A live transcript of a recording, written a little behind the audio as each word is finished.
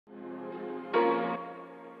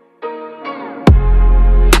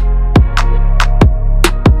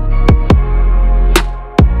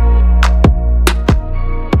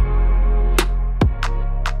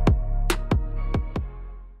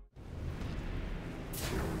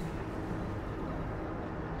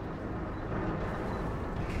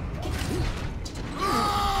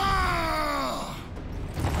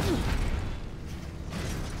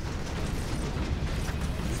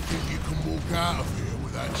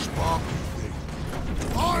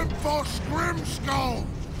Warbozz Grimskull!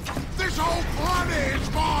 This whole planet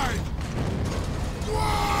is mine!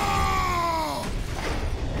 Whoa!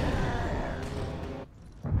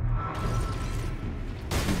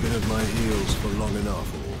 You've been at my heels for long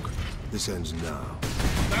enough, Ork. This ends now.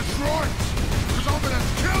 That's right! Because I'm gonna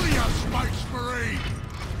kill you, Space Marine!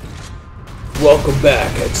 Welcome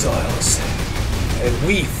back, Exiles. And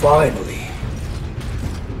we finally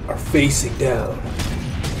are facing down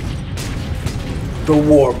the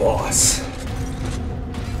Warbozz.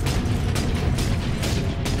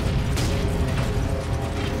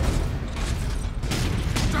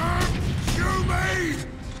 Damn you me!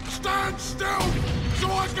 Stand still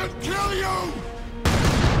so I can kill you!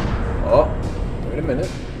 Oh, wait a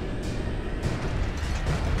minute.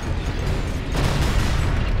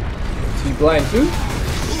 Is he blind too?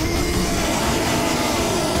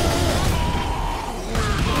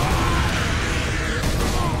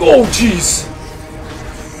 Oh, jeez!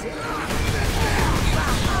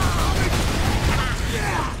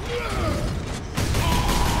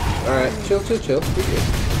 Alright, chill. We're good.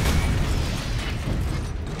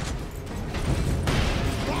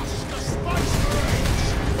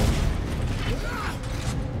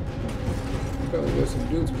 Probably got some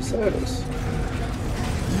dudes beside us.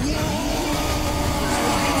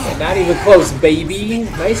 And not even close, baby.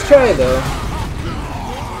 Nice try, though.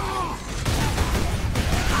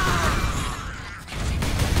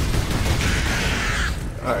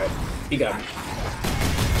 Alright, he got me.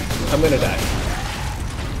 I'm gonna die.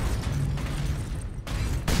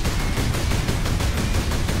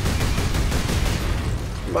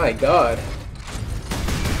 My god.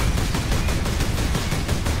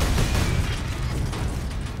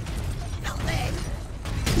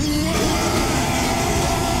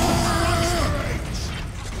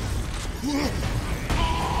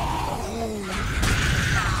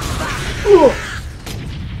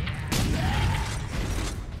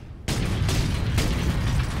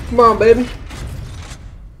 Come on, baby.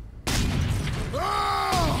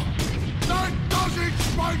 That does it,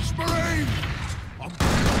 Space Marine! I'm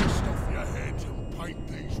gonna stuff your head and paint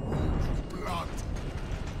these walls with blood.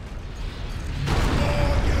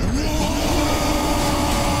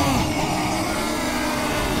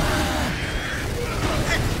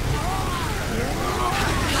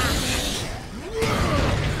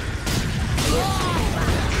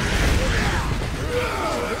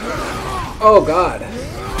 Oh god.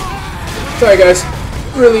 Sorry guys.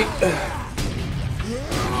 Really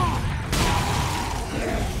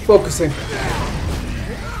focusing.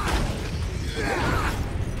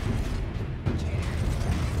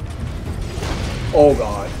 Oh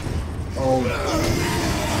god. Oh no.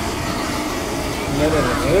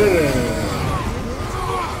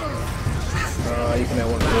 No. You can have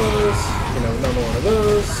one of those. You can have another one of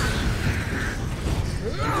those.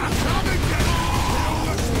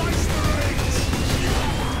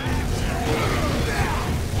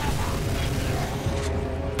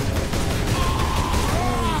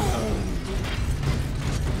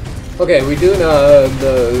 Okay, we doing the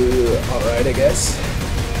alright, I guess.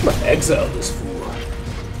 I'm gonna exile this fool.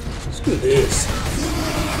 Let's do this.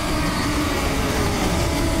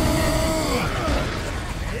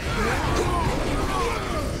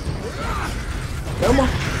 Come on.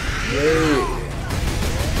 Yay.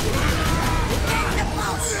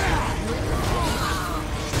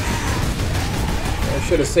 I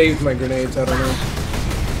should have saved my grenades, I don't know.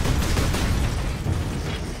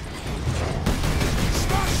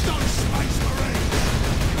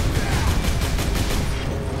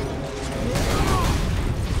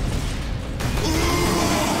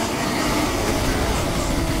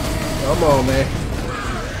 Come on, man.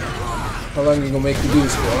 How long are you gonna make me do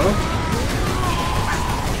this for, huh?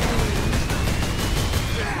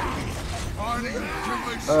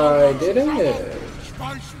 I didn't.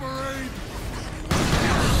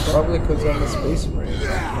 Probably because I'm a space marine.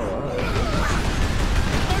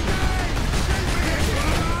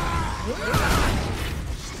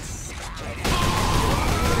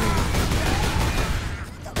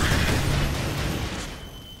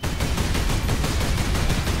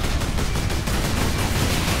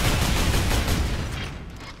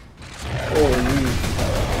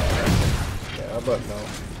 Yeah, but no.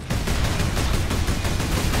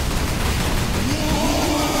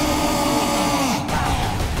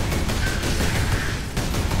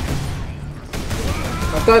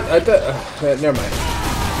 I thought, never mind.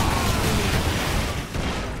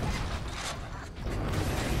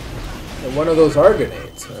 And one of those are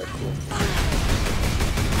grenades. Alright, cool.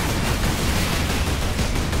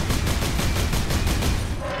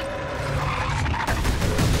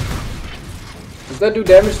 Does that do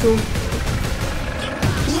damage to him?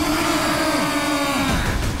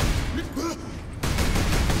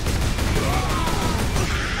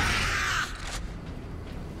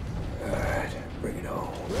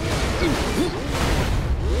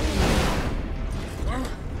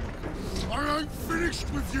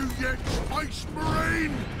 finished with you yet, Space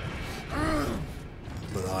Marine!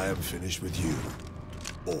 But I am finished with you,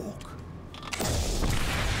 Ork.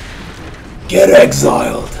 Get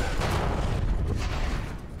exiled!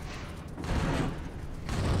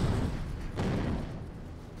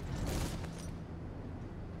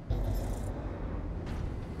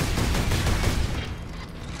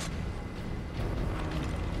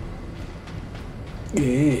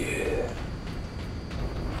 Yeah.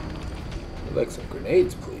 I'd like some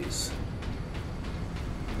grenades, please.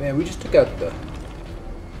 Man, we just took out that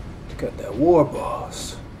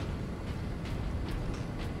Warbozz.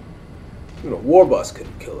 Even a Warbozz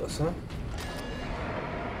couldn't kill us, huh?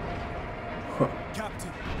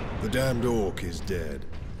 Captain, The damned Ork is dead.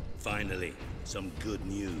 Finally, some good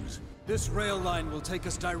news. this rail line will take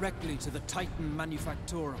us directly to the Titan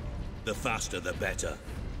Manufactorum. The faster the better.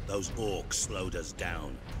 Those orcs slowed us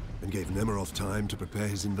down. And gave Nemeroth time to prepare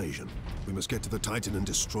his invasion. We must get to the Titan and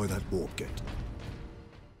destroy that warp gate.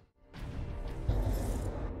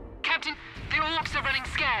 Captain, the Orks are running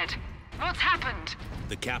scared. What's happened?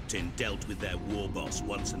 The captain dealt with their war boss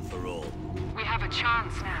once and for all. We have a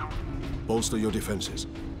chance now. Bolster your defenses.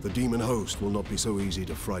 The demon host will not be so easy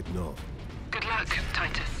to frighten off. Good luck,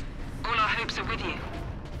 Titus. All our hopes are with you.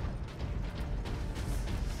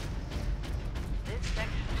 This section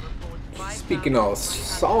reports Speaking all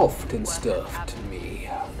soft and stuff to me.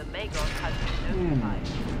 The Magos has been notified.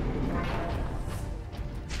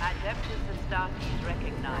 Adeptus Astartes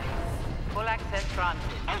recognized. Full access granted.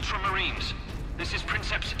 Ultramarines, this is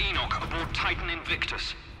Princeps Enoch aboard Titan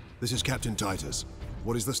Invictus. This is Captain Titus.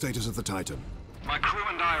 What is the status of the Titan? My crew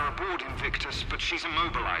and I are aboard Invictus, but she's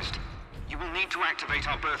immobilized. You will need to activate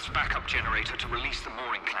our berth's backup generator to release the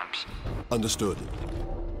mooring clamps. Understood.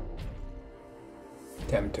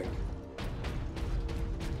 Tempting.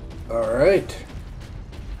 Alright.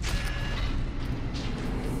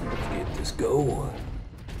 Let's get this going.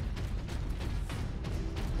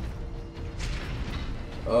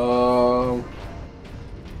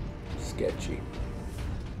 Sketchy.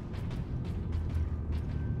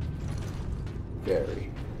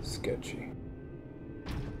 Very sketchy.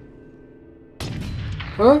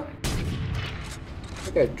 Huh?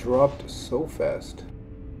 That guy dropped so fast.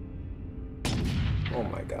 Oh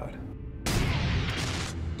my god.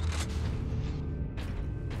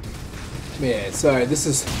 Man, sorry, this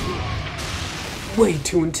is way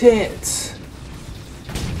too intense.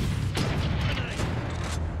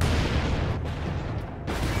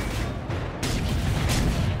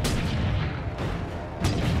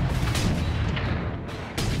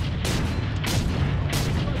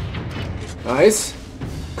 Nice.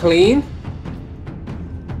 Clean.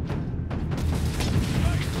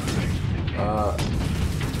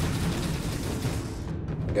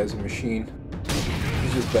 That guy's a machine.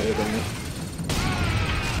 He's just better than me.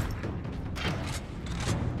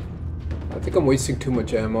 I think I'm wasting too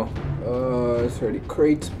much ammo. There's already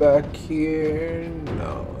crates back here.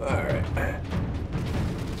 No. Alright.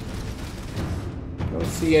 Don't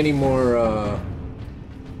see any more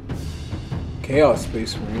Chaos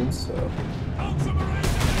Space Marines, so.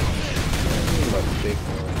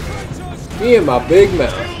 Me and my big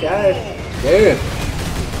mouth. God damn.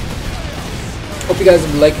 Hope you guys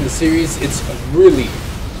have been liking the series. It's really,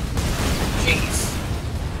 jeez,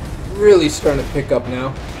 really starting to pick up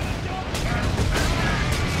now.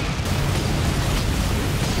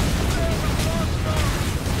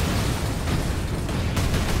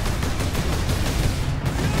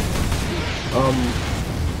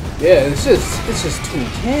 Yeah, it's just too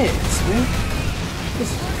intense, man.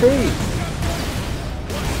 This is crazy.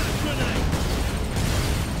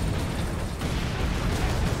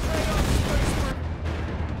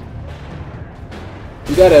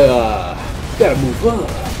 You gotta move up.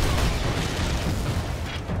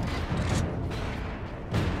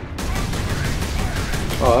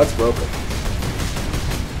 Oh, that's broken.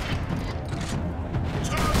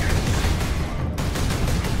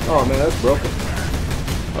 Oh man, that's broken.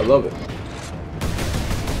 I love it.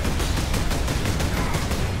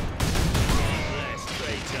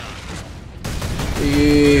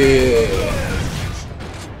 Yeah.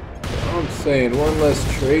 I'm saying one less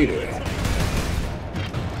traitor.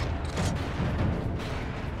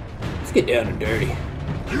 Let's get down and dirty.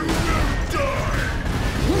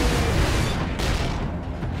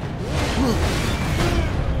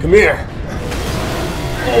 Come here.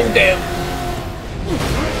 Oh damn.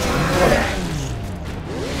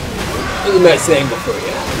 This is a nice angle for you.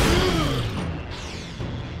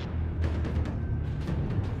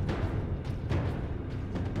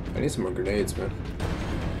 I need some more grenades, man.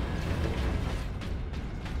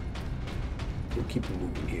 We'll keep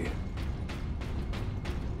moving here.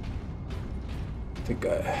 I think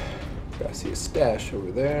I see a stash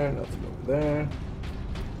over there. Nothing over there.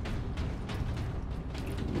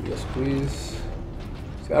 Yes, please.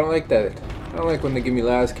 See, I don't like that. I don't like when they give me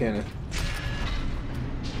las cannon.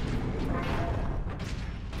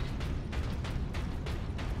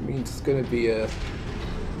 It means it's gonna be a...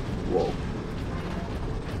 Whoa.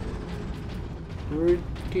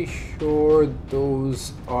 Pretty sure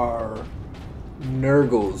those are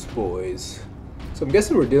Nurgle's boys. So I'm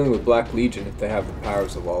guessing we're dealing with Black Legion if they have the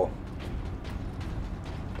powers of all.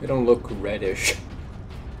 They don't look reddish.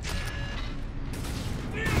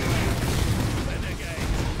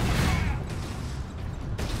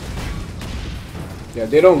 Yeah,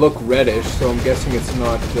 they don't look reddish, so I'm guessing it's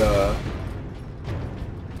not,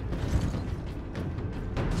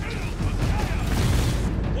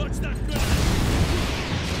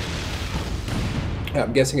 yeah,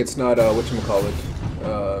 I'm guessing it's not, whatchamacallit.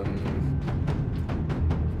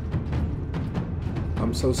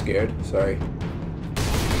 I'm so scared, sorry.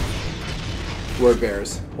 Word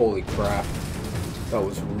bears. Holy crap. That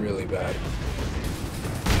was really bad.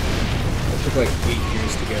 It took like 8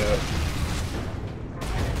 years to get out.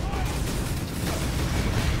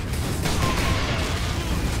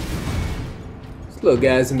 These little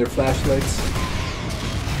guys and their flashlights.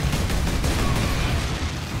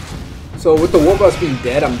 So with the Warbozz being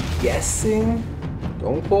dead, I'm guessing...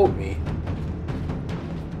 Don't quote me.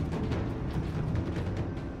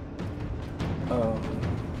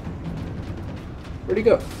 Where'd he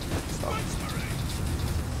go? Oh.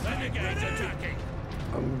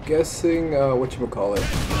 I'm guessing, whatchamacallit.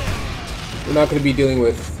 We're not going to be dealing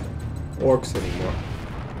with Orkz anymore.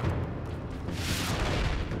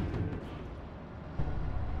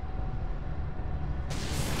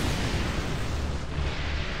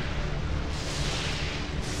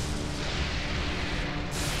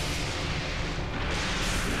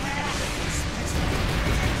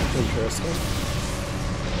 Interesting.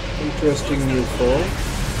 Interesting new foe.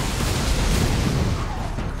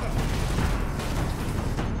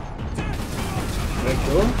 Can I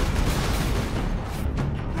kill him?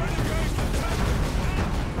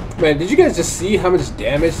 Man, did you guys just see how much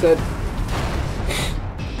damage that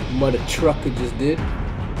mother trucker just did?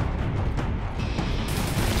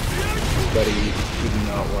 Buddy, you do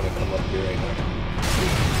not want to come up here right now.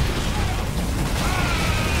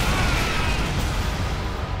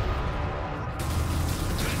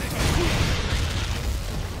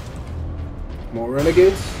 More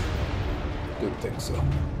renegades? Didn't think so.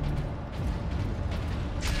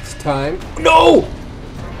 It's time. No!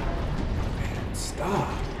 Man,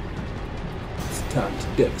 stop. It's time to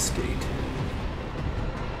devastate.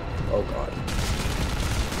 Oh god.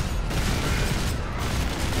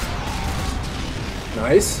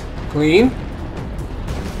 Nice. Clean.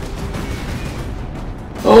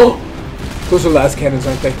 Oh! Those are last cannons,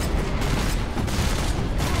 aren't they?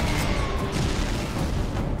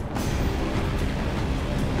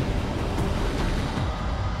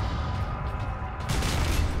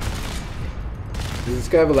 Does this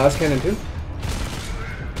guy have a last cannon too?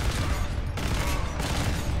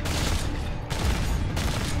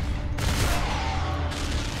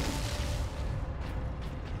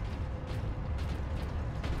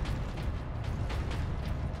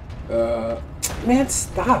 Man,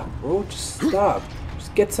 stop, bro. Just stop.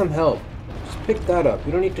 Just get some help. Just pick that up.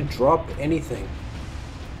 You don't need to drop anything.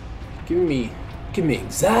 Give me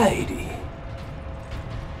anxiety.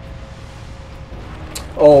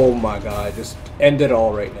 Oh my god, just end it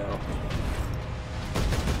all right now.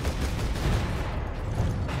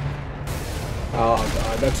 Oh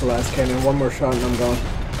god, that's the last cannon. One more shot and I'm gone.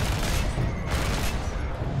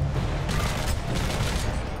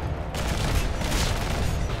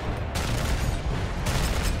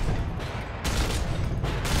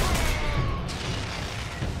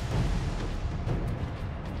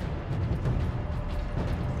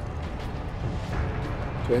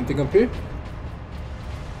 Anything up here?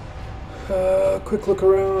 Quick look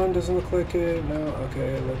around, doesn't look like it. No,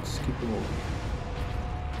 okay, let's keep it moving.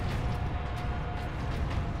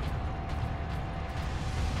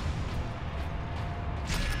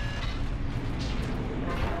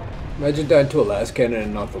 Imagine dying to a last cannon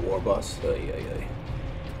and not the Warbozz. Ay.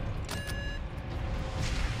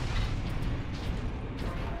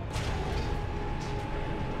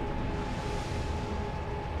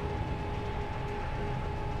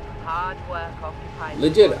 Hard work occupies.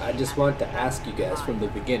 Legit, I just want to ask you guys from the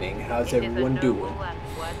beginning, how's everyone doing?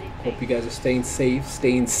 Hope you guys are staying safe,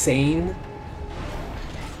 staying sane.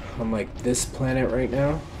 On like this planet right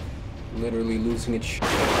now, literally losing its shit.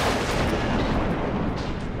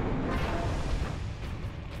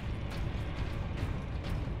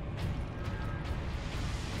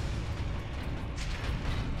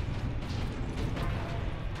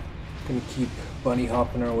 Gonna keep bunny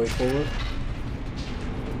hopping our way forward.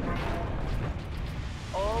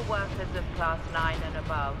 All workers of Class 9 and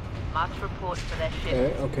above must report for their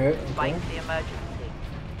shifts Okay. despite the emergency.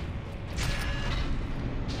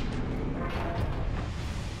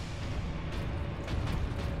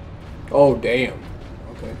 Oh, damn.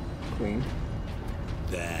 Okay, clean.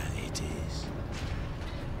 There it is.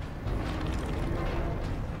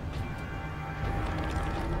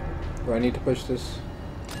 Do I need to push this?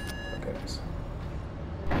 Okay, nice.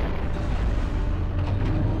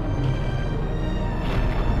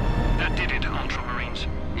 That did it, Ultramarines.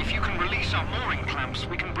 If you can release our mooring clamps,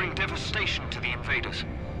 we can bring devastation to the invaders.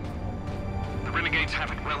 The renegades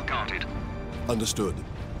have it well guarded. Understood.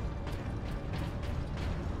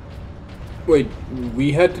 Wait,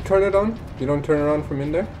 we had to turn it on? You don't turn it on from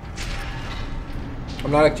in there? I'm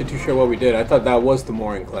not actually too sure what we did. I thought that was the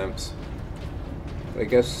mooring clamps. But I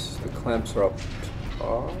guess the clamps are up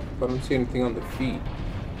top. I don't see anything on the feet.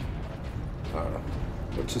 I don't know.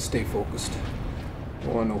 Let's just stay focused.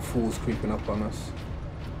 Don't want no fools creeping up on us.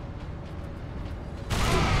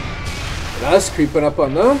 That's creeping up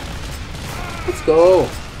on them. Let's go.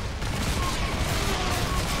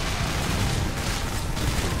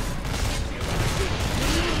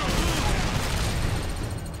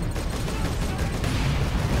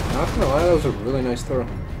 Not gonna lie, that was a really nice throw.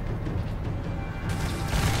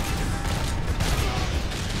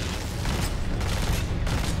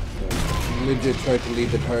 Legit tried to lead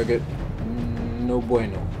the target. No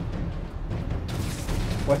bueno.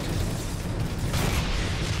 What?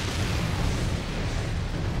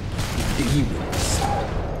 Demons.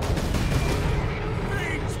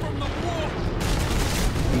 Beans from the war!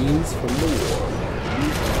 Beans from the war.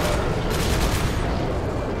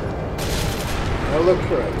 I look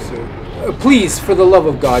correct, sir. Please, for the love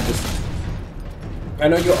of God, just... I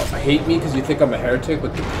know you hate me because you think I'm a heretic,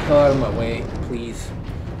 but get the hell out of my way, please.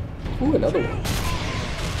 Ooh, another one.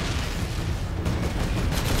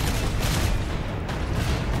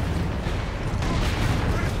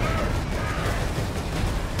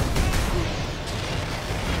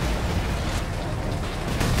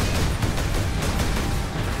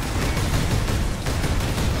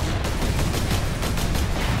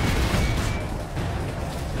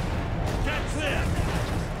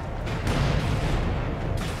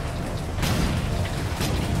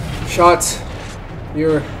 Shots.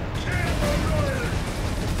 You're...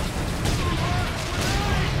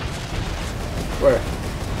 Where?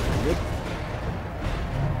 Good.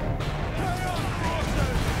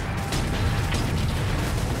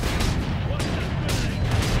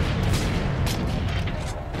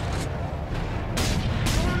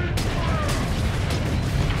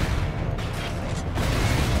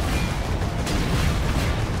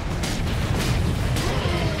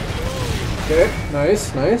 Okay,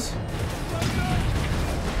 nice, nice.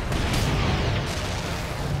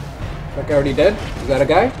 That guy already dead? Is that a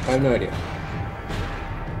guy? I have no idea.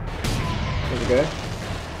 There's a guy.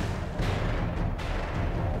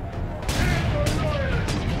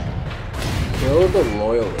 Kill the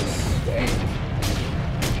loyalists. Dang.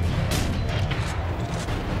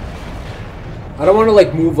 I don't want to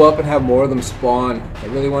like move up and have more of them spawn. I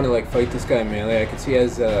really want to like fight this guy melee. I can see he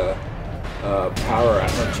has power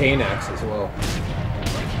or chain axe as well.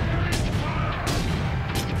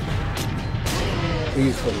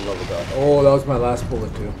 Please, for the love of God. Oh, that was my last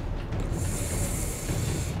bullet too.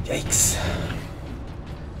 Yikes.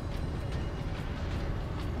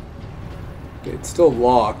 Okay, it's still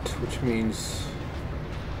locked, which means...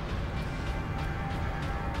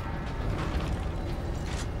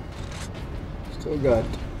 Still got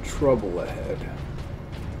trouble ahead.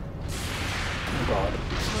 Oh God.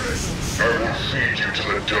 I will feed you to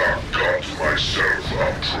the dark gods myself,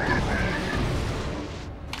 Ultramarine.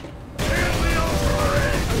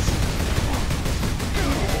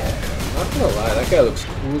 Not gonna lie, that guy looks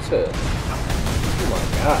cool as hell. Oh my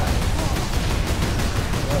God.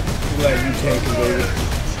 I'm glad you tanking, baby.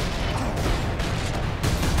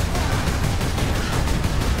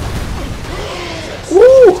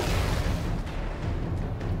 Woo!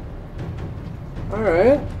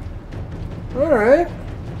 Alright. Alright.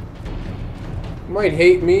 You might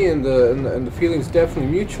hate me and the feeling's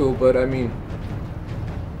definitely mutual, but I mean...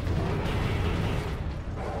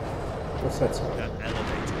 What's that sound?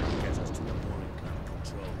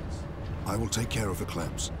 I will take care of the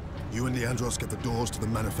clamps. You and Leandros get the doors to the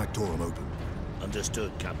Manufactorum open.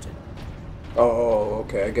 Understood, Captain. Oh,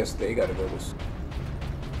 okay. I guess they gotta go this.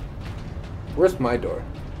 Where's my door?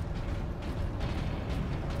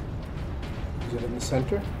 Is it in the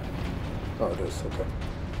center? Oh, it is. Okay.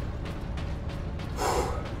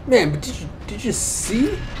 Man, but did you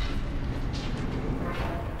see?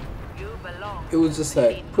 it was just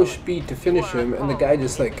like push B to finish him, and the guy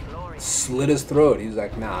just like slit his throat. He was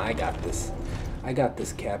like, nah, I got this. I got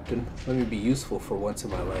this, Captain. Let me be useful for once in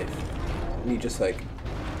my life. And he just like,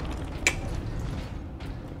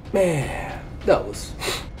 man, that was...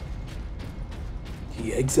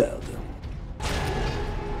 He exiled him.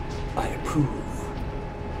 I approve.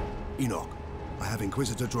 Enoch, I have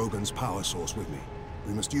Inquisitor Drogon's power source with me.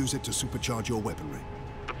 We must use it to supercharge your weaponry.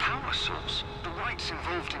 The power source? The rights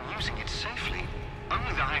involved in using it safely. Only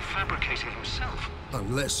the High Fabricator himself.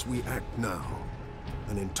 Unless we act now,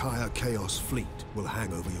 an entire Chaos fleet will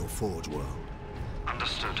hang over your Forgeworld.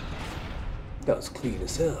 Understood. That was clean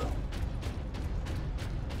as hell.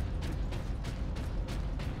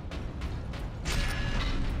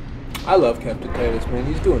 I love Captain Titus, man.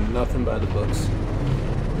 He's doing nothing by the books.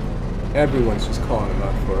 Everyone's just calling him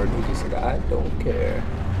out for it. He's just like, I don't care.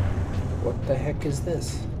 What the heck is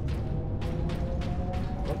this?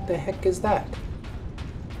 What the heck is that?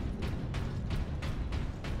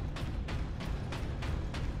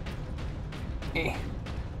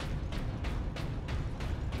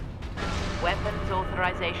 Weapons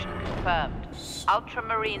authorization confirmed.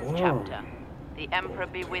 Ultramarines chapter. The Emperor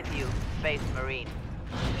be with you, Space Marine.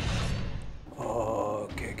 Oh,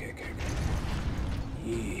 okay.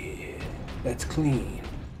 Yeah, that's clean.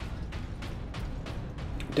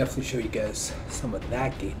 Definitely show you guys some of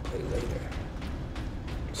that gameplay later.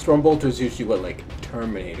 Stormbolter's usually what like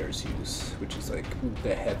Terminators use, which is like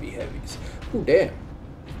the heavies. Ooh, damn.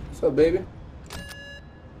 What's up, baby?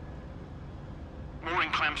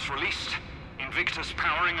 Mooring clamps released. Invictus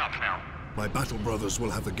powering up now. My battle brothers will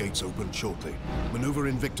have the gates open shortly. Maneuver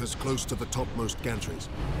Invictus close to the topmost gantries.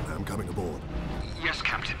 I am coming aboard. Yes,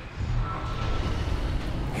 Captain.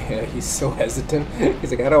 Yeah, he's so hesitant.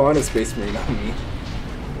 He's like, I don't want a Space Marine on me.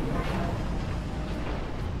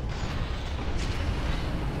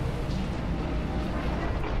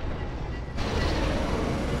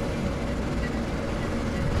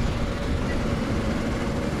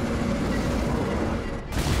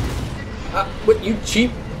 What, you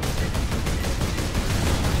cheap?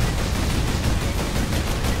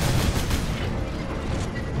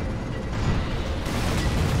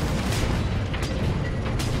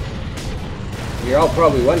 You're all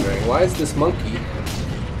probably wondering, why is this monkey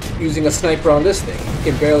using a sniper on this thing?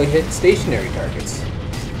 He can barely hit stationary targets.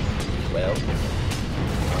 Well,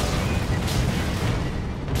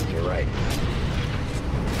 you're right.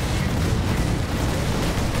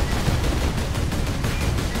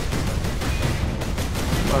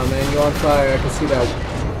 Come on, man, you're on fire. I can see that.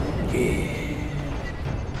 Yeah.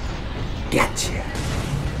 Gotcha.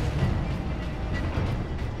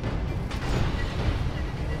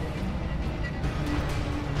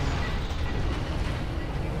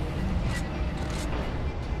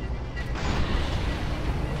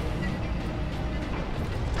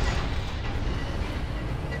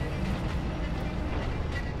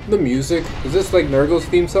 The music? Is this like Nurgle's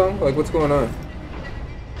theme song? Like, what's going on?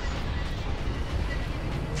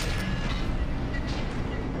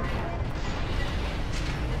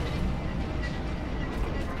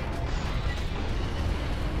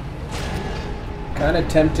 Kinda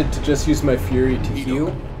tempted to just use my Fury to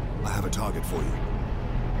heal. I have a target for you.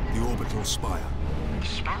 The orbital spire.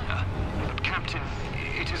 Spire? But Captain,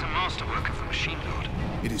 it is a masterwork of the machine god.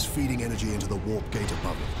 It is feeding energy into the warp gate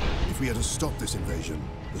above it. If we are to stop this invasion,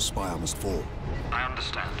 the spire must fall. I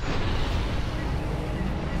understand.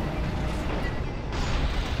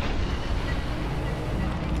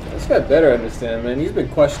 This guy better understand, man. He's been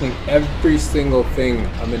questioning every single thing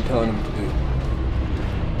I've been telling him to do.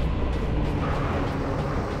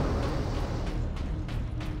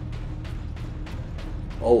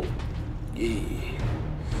 Oh, yeah.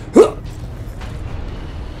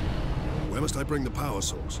 Where must I bring the power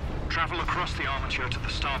source? Travel across the armature to the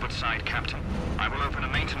starboard side, Captain. I will open a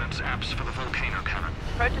maintenance apse for the volcano cannon.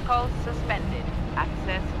 Protocol suspended.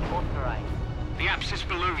 Access authorized. The apse is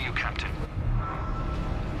below you, Captain.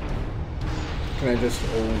 Can I just...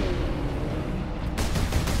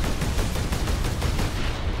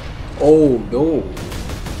 Oh, no.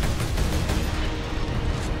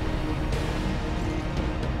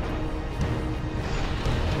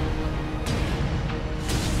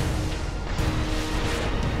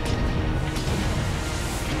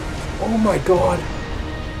 Oh my god.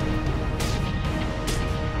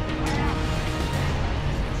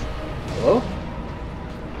 Hello?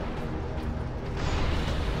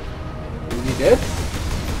 Is he dead?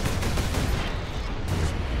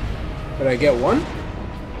 Did I get one?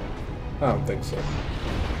 I don't think so. I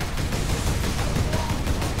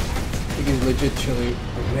think he's legit chilling.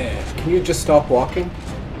 Oh, man, can you just stop walking?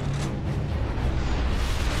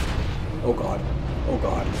 Oh god. Oh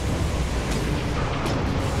god.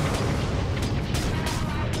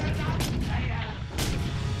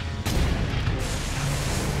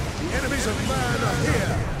 The enemies of man are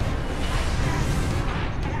here!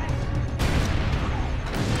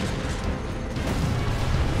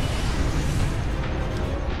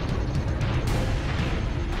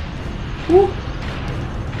 Woo.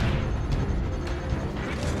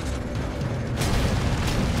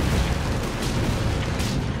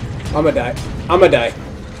 I'ma die. I'ma die.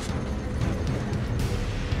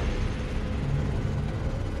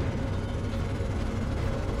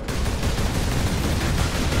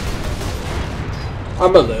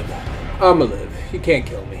 I'ma live. I'ma live. You can't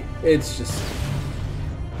kill me. It's just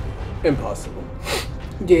impossible.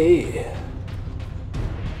 Yeah.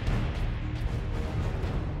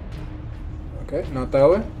 Okay, not that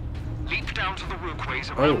way. Leap down to the walkways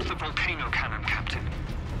around the volcano cannon, Captain.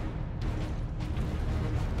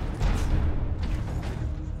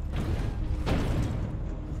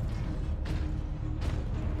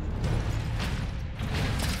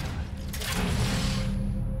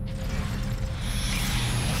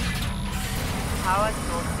 Power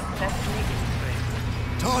source successfully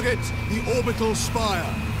integrated. Target the orbital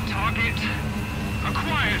spire! Target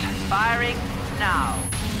acquired. Firing now.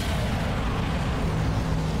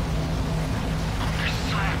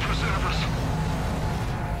 Sire, preserve us.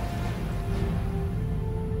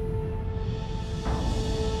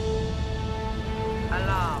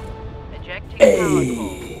 Alarm. Ejecting power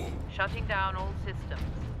core. Shutting down all systems.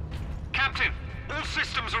 Captain, all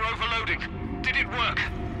systems are overloading. Did it work?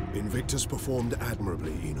 Invictus performed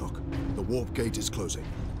admirably, Enoch. The warp gate is closing.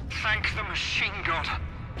 Thank the machine god.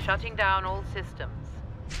 Shutting down all systems.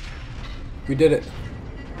 We did it.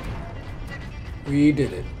 We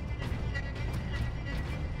did it.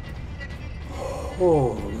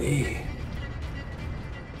 Holy.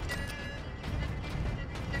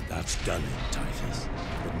 That's done it, Titus.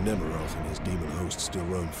 But Nemeroth and his demon host still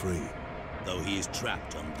roam free. Though he is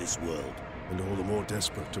trapped on this world. And all the more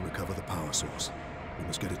desperate to recover the power source. We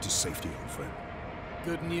must get it to safety, old friend.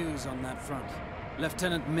 Good news on that front.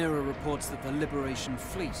 Lieutenant Mira reports that the Liberation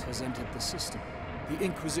Fleet has entered the system. The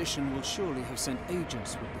Inquisition will surely have sent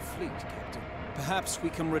agents with the fleet, Captain. Perhaps we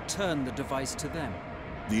can return the device to them.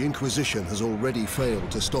 The Inquisition has already failed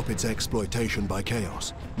to stop its exploitation by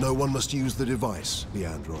Chaos. No one must use the device,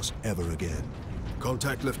 Leandros, ever again.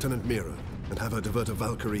 Contact Lieutenant Mira and have her divert a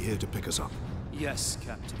Valkyrie here to pick us up. Yes,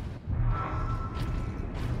 Captain.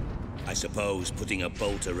 I suppose putting a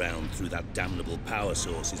bolt around through that damnable power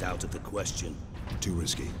source is out of the question. Too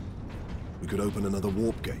risky. We could open another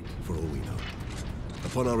warp gate, for all we know.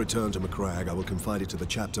 Upon our return to Macragge, I will confide it to the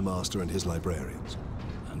chapter master and his librarians.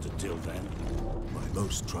 And until then? My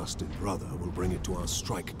most trusted brother will bring it to our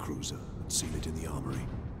strike cruiser and seal it in the armory.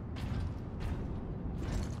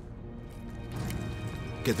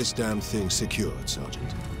 Get this damn thing secured,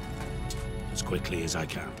 Sergeant. As quickly as I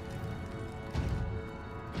can.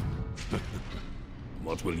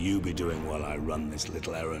 What will you be doing while I run this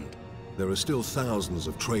little errand? There are still thousands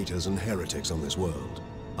of traitors and heretics on this world.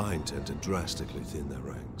 I intend to drastically thin their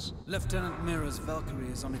ranks. Lieutenant Mira's Valkyrie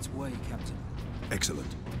is on its way, Captain.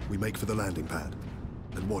 Excellent. We make for the landing pad.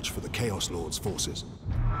 And watch for the Chaos Lord's forces.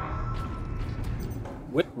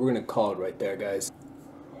 We're gonna call it right there, guys.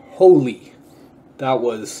 Holy. That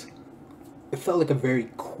was... It felt like a very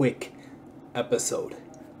quick episode.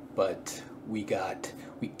 But we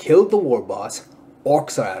killed the war boss.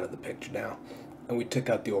 Orkz are out of the picture now. And we took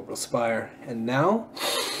out the orbital spire. And now...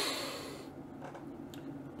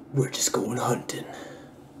 we're just going hunting.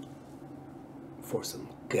 For some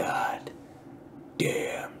goddamned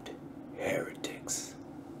heretics.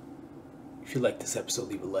 If you like this episode,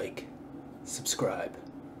 leave a like. Subscribe.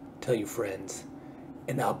 Tell your friends.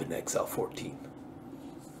 And I've been Exile 14.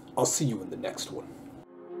 I'll see you in the next one.